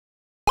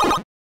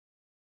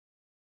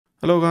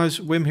Hello guys,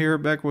 Wim here,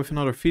 back with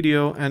another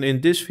video, and in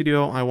this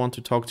video I want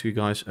to talk to you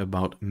guys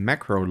about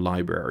macro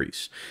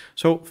libraries.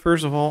 So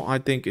first of all, I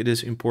think it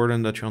is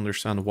important that you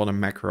understand what a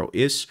macro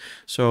is.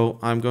 So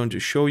I'm going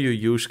to show you a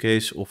use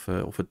case of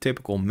a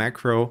typical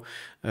macro,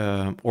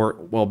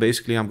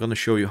 basically I'm going to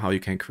show you how you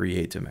can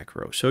create a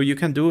macro. So you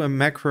can do a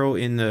macro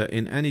in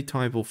any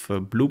type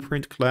of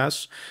blueprint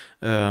class.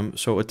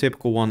 So a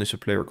typical one is a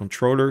player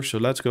controller. So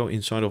let's go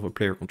inside of a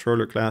player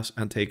controller class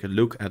and take a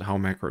look at how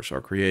macros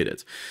are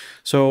created.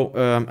 So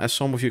as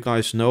some of you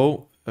guys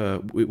know,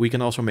 we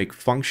can also make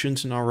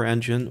functions in our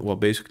engine. Well,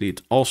 basically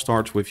it all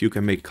starts with you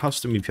can make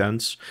custom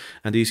events,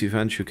 and these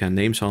events you can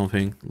name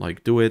something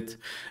like do it,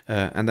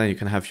 and then you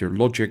can have your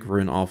logic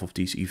run off of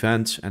these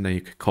events, and then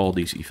you can call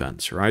these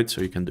events, right?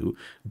 So you can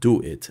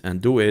do it,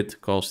 and do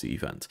it calls the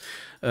event.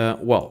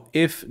 Well,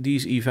 if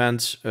these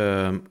events,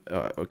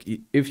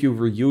 if you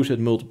reuse it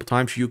multiple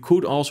times, you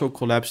could also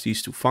collapse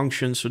these to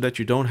functions so that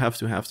you don't have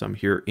to have them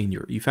here in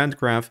your event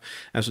graph,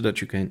 and so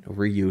that you can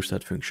reuse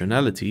that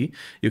functionality.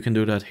 You can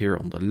do that here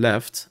on the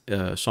left.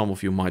 Some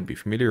of you might be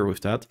familiar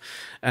with that.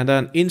 And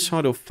then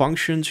inside of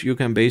functions, you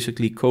can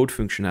basically code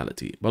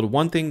functionality. But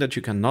one thing that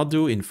you cannot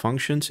do in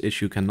functions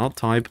is you cannot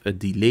type a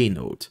delay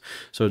node.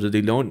 So the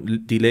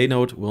delay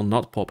node will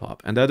not pop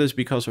up. And that is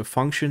because a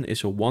function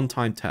is a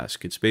one-time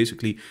task. It's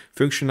basically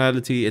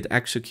functionality, it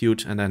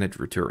executes, and then it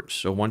returns.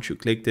 So once you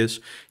click this,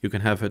 you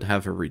can have it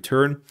have a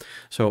return.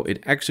 So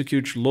it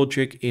executes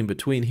logic in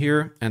between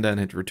here, and then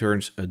it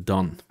returns a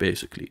done,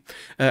 basically.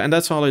 And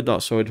that's all it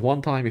does. So it's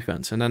one-time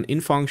events. And then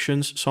in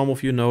functions, some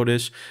of you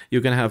notice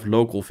you can have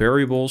local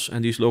variables,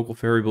 and these local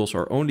variables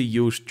are only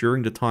used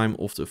during the time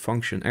of the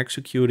function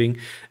executing,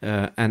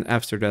 and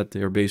after that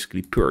they're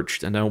basically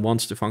purged. And then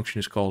once the function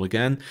is called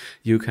again,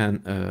 you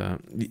can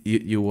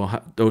you will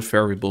those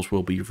variables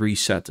will be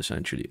reset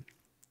essentially.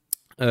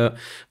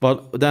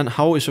 But then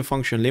how is a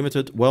function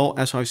limited? Well,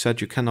 as I said,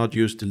 you cannot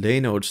use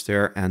delay nodes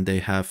there, and they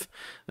have,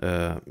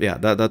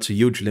 that's a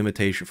huge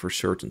limitation for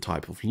certain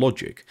type of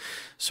logic.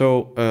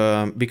 So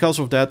because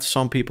of that,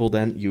 some people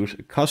then use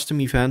a custom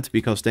event,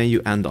 because then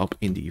you end up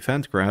in the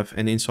event graph,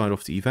 and inside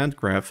of the event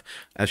graph,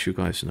 as you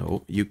guys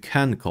know, you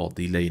can call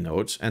delay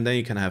nodes, and then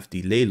you can have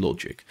delay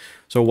logic.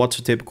 So what's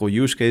a typical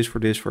use case for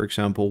this, for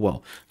example?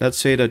 Well, let's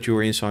say that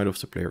you're inside of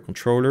the player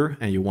controller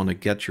and you want to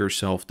get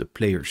yourself the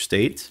player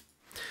state.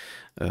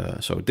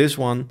 So this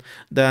one,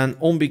 then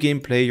on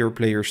begin play, your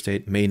player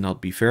state may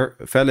not be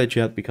valid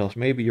yet, because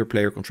maybe your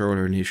player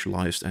controller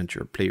initialized and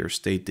your player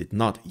state did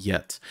not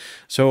yet.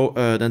 So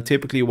then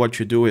typically what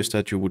you do is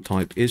that you would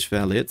type is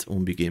valid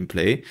on begin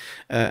play,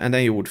 and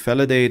then you would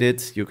validate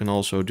it. You can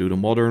also do the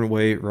modern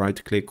way,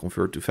 right click,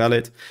 convert to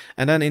valid.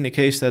 And then in the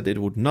case that it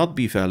would not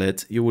be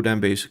valid, you would then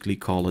basically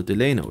call a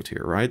delay node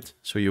here, right?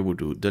 So you would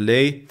do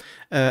delay,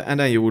 and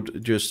then you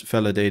would just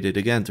validate it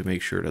again to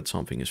make sure that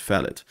something is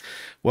valid.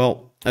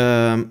 Well,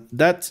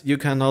 that you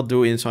cannot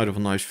do inside of a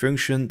nice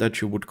function that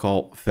you would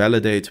call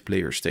validate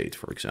player state,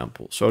 for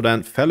example. So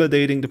then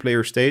validating the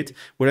player state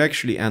would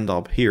actually end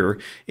up here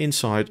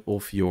inside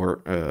of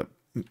your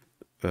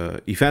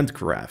event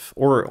graph,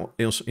 or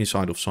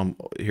inside of some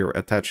here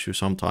attached to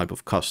some type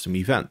of custom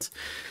event.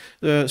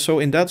 So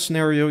in that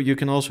scenario, you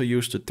can also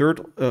use the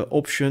third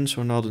option,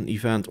 so not an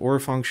event or a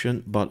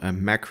function, but a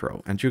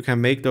macro. And you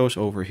can make those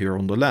over here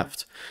on the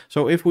left.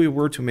 So if we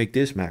were to make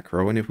this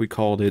macro, and if we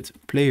called it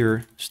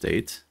player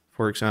state,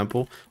 for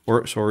example,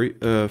 or sorry,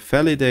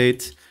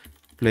 validate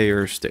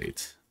player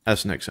state,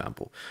 as an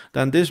example,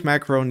 then this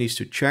macro needs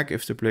to check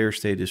if the player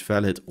state is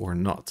valid or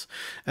not.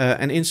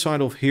 And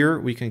inside of here,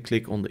 we can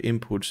click on the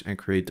inputs and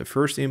create the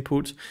first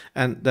input.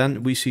 And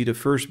then we see the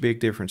first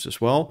big difference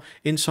as well.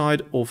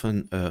 Inside of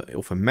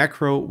a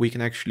macro, we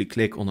can actually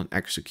click on an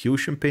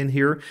execution pin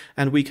here,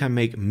 and we can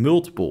make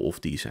multiple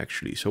of these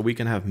actually. So we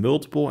can have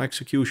multiple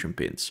execution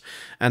pins.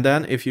 And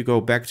then if you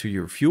go back to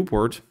your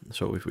viewport,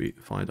 so if we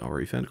find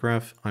our event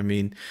graph,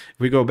 if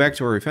we go back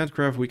to our event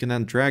graph, we can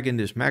then drag in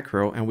this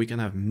macro, and we can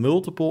have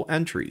multiple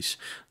entries.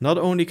 Not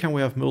only can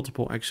we have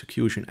multiple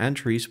execution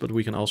entries, but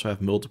we can also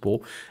have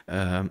multiple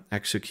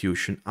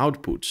execution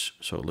outputs.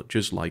 So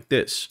just like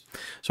this.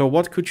 So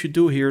what could you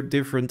do here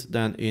different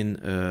than in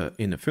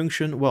a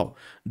function? Well,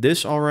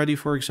 this already,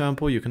 for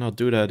example, you cannot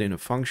do that in a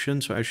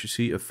function. So as you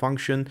see, a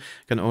function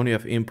can only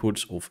have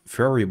inputs of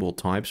variable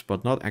types,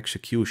 but not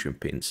execution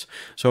pins.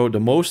 So the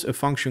most a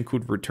function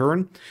could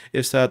return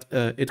is that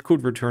it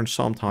could return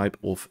some type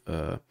of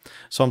a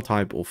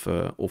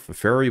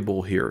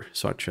variable here,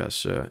 such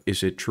as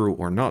is it true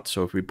or not.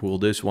 So if we pull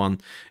this one,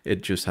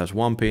 it just has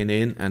one pin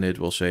in, and it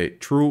will say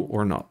true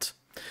or not.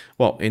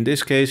 Well, in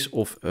this case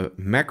of a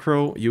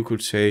macro, you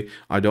could say,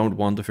 I don't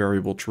want the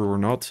variable true or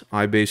not.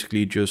 I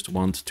basically just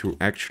want to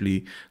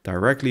actually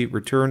directly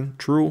return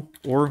true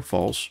or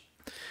false.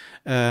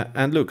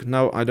 And look,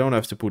 now I don't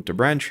have to put the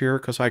branch here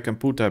because I can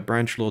put that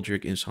branch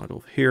logic inside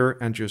of here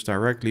and just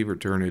directly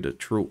return it a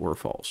true or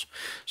false.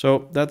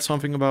 So that's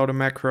something about a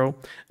macro.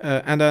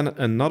 And then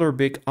another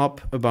big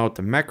up about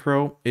the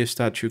macro is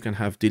that you can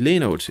have delay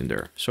nodes in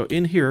there. So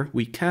in here,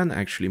 we can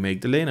actually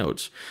make delay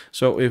nodes.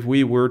 So if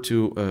we were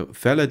to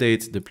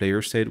validate the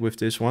player state with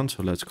this one,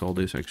 so let's call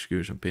this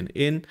execution pin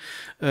in,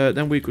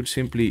 then we could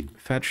simply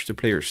fetch the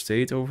player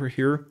state over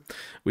here.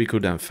 We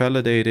could then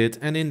validate it.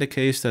 And in the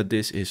case that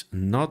this is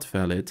not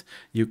valid,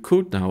 you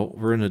could now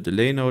run a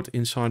delay node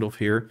inside of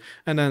here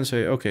and then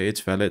say, okay,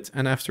 it's valid.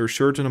 And after a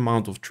certain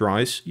amount of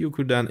tries, you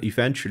could then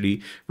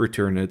eventually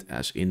return it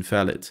as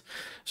invalid.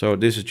 So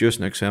this is just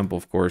an example.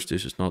 Of course,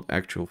 this is not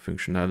actual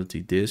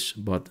functionality,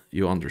 but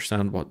you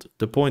understand what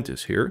the point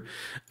is here.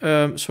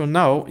 So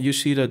now you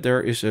see that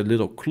there is a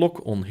little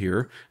clock on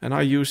here, and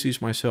I use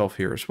these myself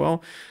here as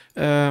well.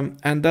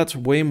 And that's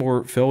way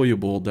more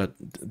valuable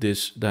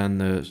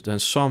than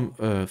some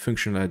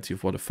functionality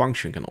of what a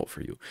function can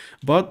offer you.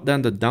 But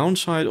then the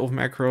downside of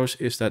macros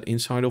is that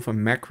inside of a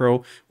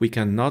macro, we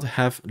cannot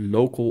have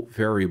local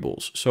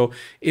variables. So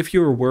if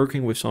you're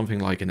working with something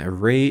like an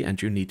array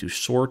and you need to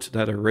sort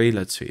that array,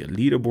 let's say a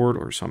leaderboard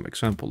or some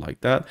example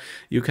like that,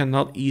 you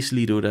cannot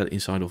easily do that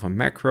inside of a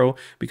macro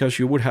because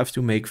you would have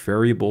to make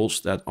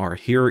variables that are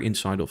here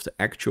inside of the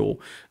actual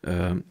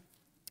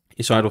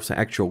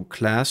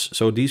class.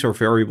 So these are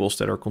variables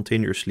that are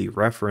continuously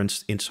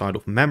referenced inside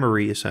of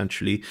memory,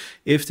 essentially,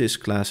 if this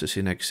class is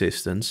in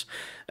existence.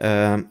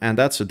 And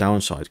that's a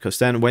downside, because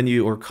then when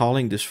you are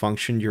calling this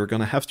function, you're going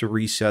to have to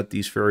reset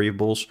these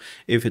variables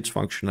if it's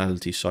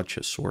functionality such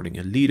as sorting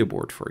a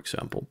leaderboard, for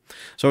example.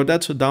 So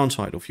that's a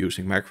downside of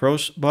using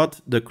macros,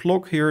 but the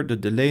clock here, the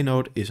delay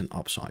node, is an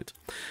upside.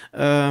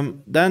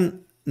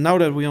 Then now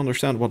that we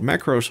understand what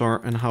macros are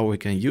and how we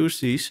can use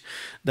these,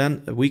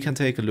 then we can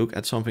take a look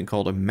at something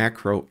called a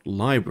macro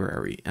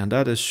library, and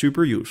that is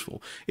super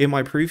useful. In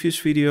my previous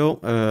video,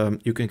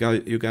 you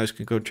guys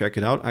can go check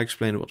it out. I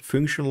explained what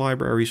function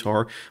libraries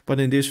are, but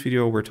in this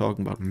video we're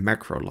talking about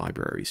macro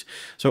libraries.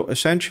 So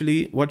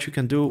essentially what you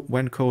can do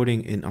when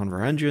coding in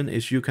Unreal Engine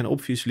is you can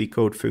obviously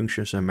code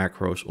functions and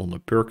macros on a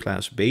per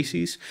class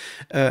basis,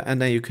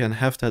 and then you can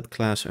have that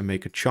class and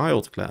make a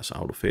child class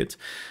out of it.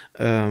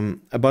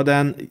 But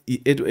then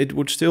it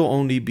would still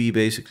only be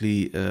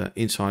basically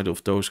inside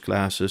of those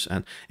classes.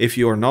 And if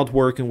you are not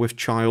working with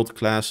child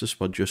classes,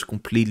 but just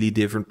completely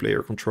different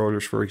player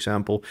controllers, for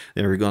example,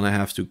 then you're going to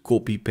have to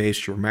copy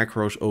paste your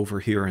macros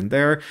over here and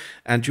there.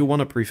 And you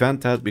want to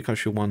prevent that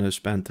because you want to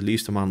spend the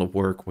least amount of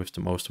work with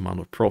the most amount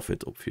of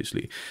profit,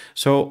 obviously.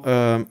 So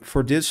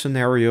for this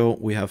scenario,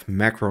 we have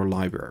macro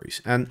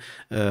libraries. And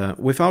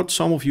without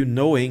some of you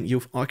knowing,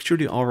 you've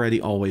actually already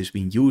always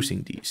been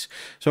using these.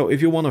 So if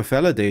you want to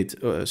validate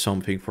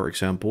something, for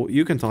example,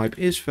 you can type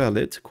is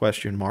valid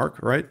question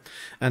mark, right?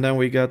 And then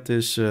we get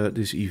this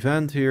this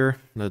event here.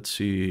 Let's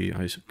see,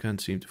 I can't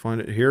seem to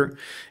find it here.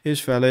 Is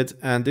valid,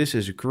 and this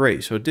is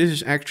gray. So this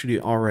is actually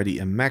already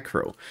a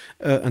macro.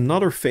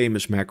 Another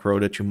famous macro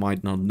that you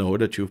might not know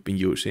that you've been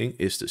using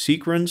is the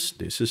sequence.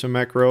 This is a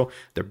macro.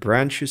 The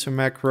branch is a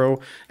macro,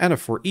 and a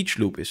for each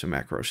loop is a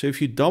macro. So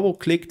if you double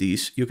click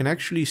these, you can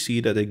actually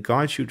see that it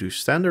guides you to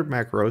standard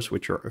macros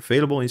which are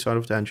available inside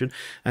of the engine.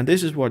 And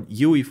this is what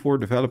UE4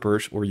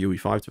 developers or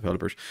UE5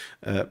 developers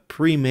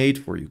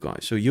pre-made for you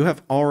guys. So you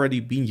have already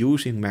been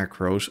using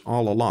macros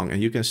all along,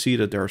 and you can see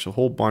that there's a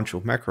whole bunch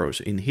of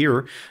macros in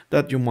here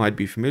that you might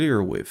be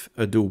familiar with,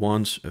 a do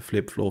once, a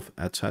flip-flop,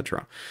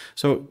 etc.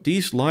 So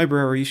these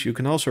libraries you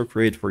can also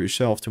create for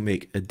yourself to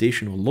make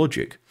additional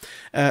logic.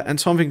 And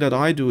something that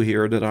I do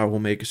here that I will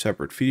make a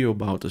separate video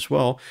about as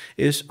well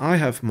is I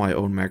have my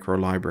own macro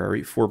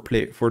library for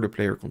the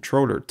player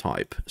controller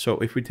type. So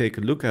if we take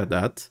a look at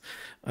that,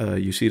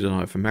 you see that I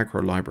have a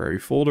macro library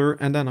folder,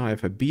 and then I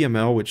have a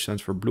BML, which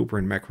stands for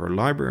Blueprint Macro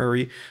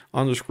Library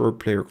 _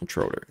 player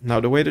controller. Now,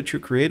 the way that you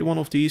create one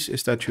of these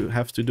is that you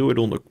have to do it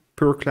on a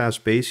per class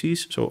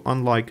basis. So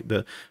unlike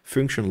the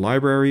function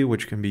library,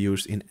 which can be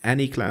used in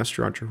any class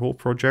throughout your whole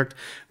project,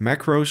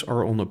 macros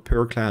are on a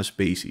per class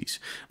basis,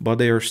 but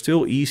they are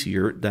still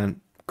easier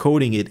than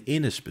coding it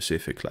in a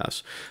specific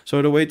class.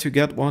 So the way to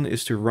get one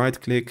is to right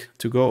click,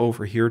 to go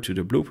over here to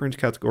the blueprint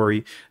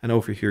category, and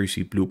over here you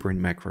see blueprint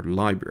macro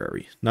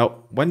library.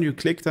 Now when you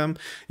click them,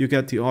 you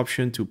get the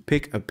option to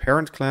pick a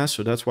parent class.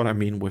 So that's what I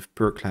mean with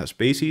per class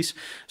basis.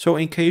 So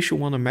in case you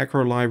want a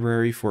macro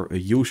library for a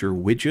user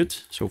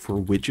widget, so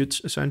for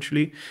widgets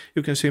essentially,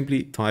 you can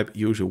simply type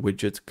user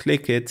widget,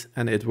 click it,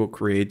 and it will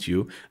create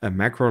you a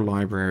macro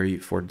library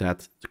for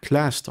that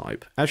class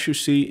type. As you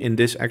see in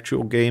this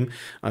actual game,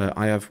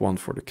 I have one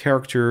for the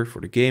character,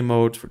 for the game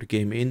mode, for the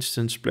game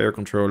instance, player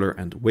controller,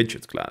 and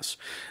widget class.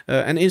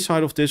 And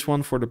inside of this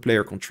one for the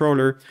player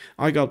controller,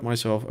 I got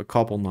myself a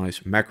couple nice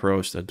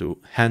macros that do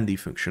handy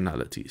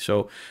functionality.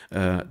 So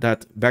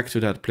that back to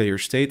that player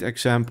state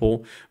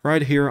example,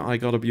 right here I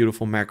got a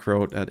beautiful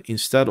macro that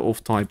instead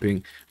of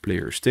typing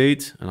player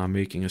state, and I'm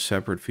making a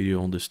separate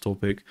video on this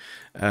topic,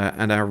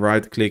 and I'm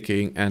right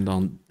clicking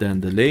and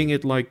then delaying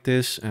it like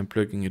this and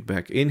plugging it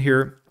back in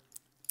here,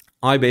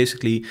 I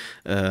basically,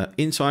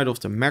 inside of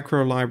the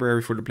macro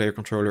library for the player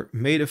controller,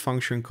 made a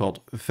function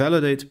called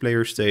validate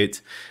player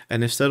state.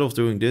 And instead of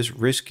doing this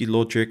risky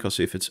logic, as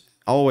if it's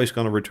always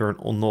going to return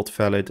on not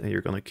valid and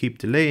you're going to keep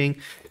delaying,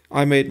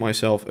 I made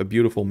myself a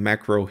beautiful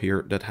macro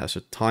here that has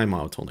a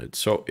timeout on it.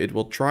 So it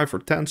will try for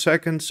 10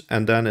 seconds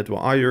and then it will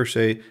either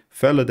say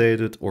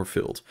validated or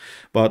failed.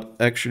 But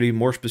actually,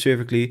 more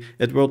specifically,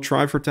 it will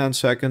try for 10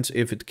 seconds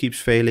if it keeps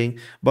failing,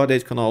 but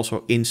it can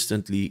also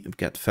instantly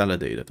get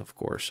validated, of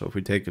course. So if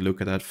we take a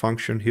look at that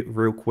function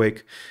real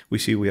quick, we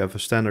see we have a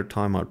standard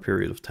timeout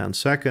period of 10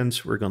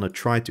 seconds. We're going to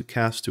try to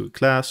cast to a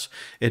class.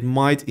 It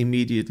might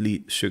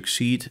immediately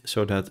succeed,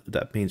 so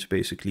that means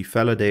basically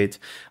validate.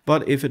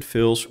 But if it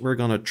fails, we're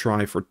going to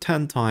try for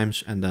 10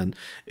 times and then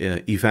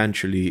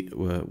eventually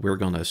we're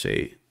going to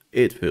say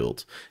it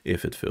failed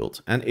if it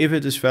failed. And if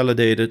it is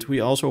validated,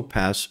 we also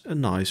pass a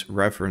nice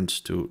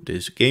reference to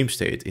this game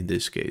state, in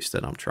this case,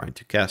 that I'm trying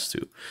to cast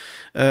to.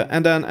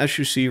 And then as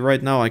you see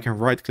right now, I can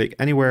right click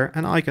anywhere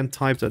and I can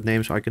type that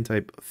name. So I can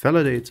type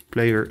validate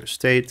player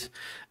state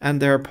and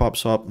there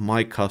pops up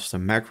my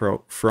custom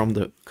macro from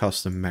the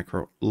custom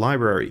macro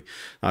library.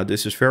 Now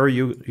this is very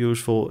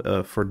useful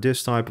for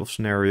this type of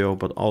scenario,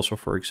 but also,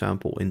 for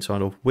example,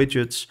 inside of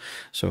widgets.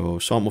 So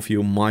some of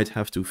you might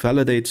have to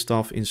validate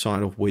stuff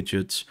inside of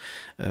widgets.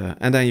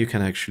 And then you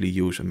can actually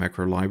use a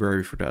macro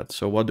library for that.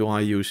 So what do I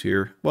use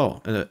here?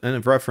 Well, a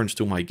reference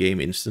to my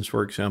game instance,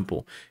 for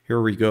example. Here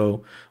we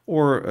go.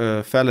 Or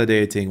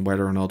validating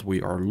whether or not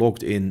we are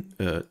logged in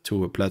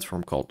to a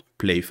platform called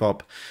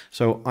PlayFab.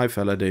 So I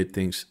validate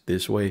things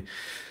this way.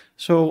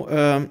 So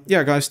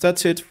yeah, guys,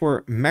 that's it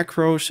for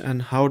macros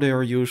and how they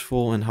are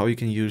useful and how you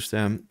can use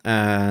them,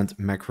 and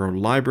macro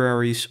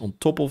libraries on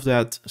top of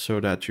that, so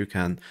that you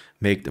can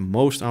make the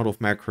most out of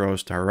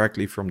macros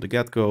directly from the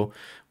get-go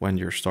when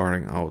you're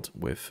starting out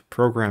with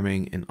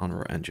programming in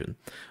Unreal Engine.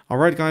 All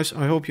right, guys,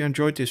 I hope you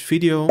enjoyed this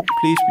video.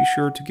 Please be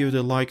sure to give it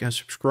a like and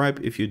subscribe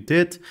if you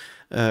did.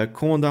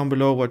 Comment down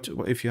below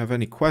if you have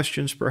any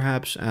questions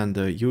perhaps, and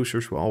the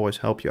users will always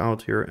help you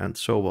out here, and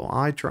so will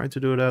I try to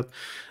do that.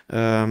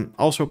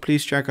 Also,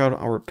 please check out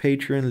our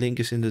Patreon, link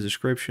is in the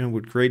description.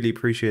 Would greatly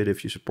appreciate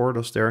if you support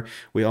us there.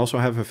 We also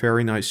have a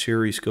very nice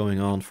series going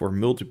on for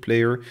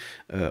multiplayer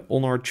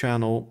on our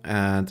channel,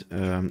 and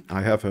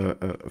I have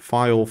a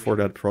file for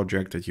that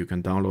project that you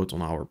can download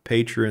on our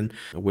Patreon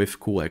with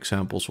cool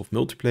examples of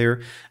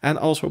multiplayer. And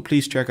also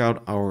please check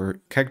out our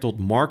Kekdot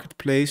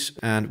marketplace,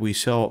 and we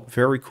sell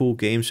very cool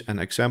games and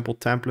example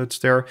templates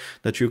there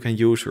that you can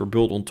use or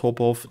build on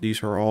top of.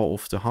 These are all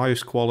of the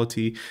highest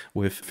quality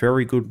with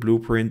very good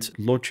blueprint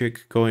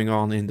logic going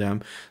on in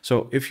them.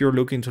 So if you're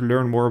looking to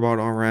learn more about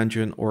our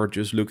engine or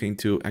just looking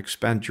to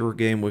expand your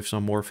game with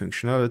some more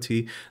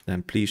functionality,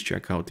 then please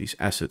check out these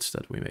assets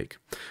that we make.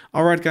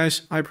 All right,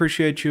 guys, I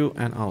appreciate you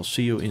and I'll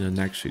see you in the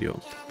next video.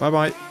 Bye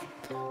bye.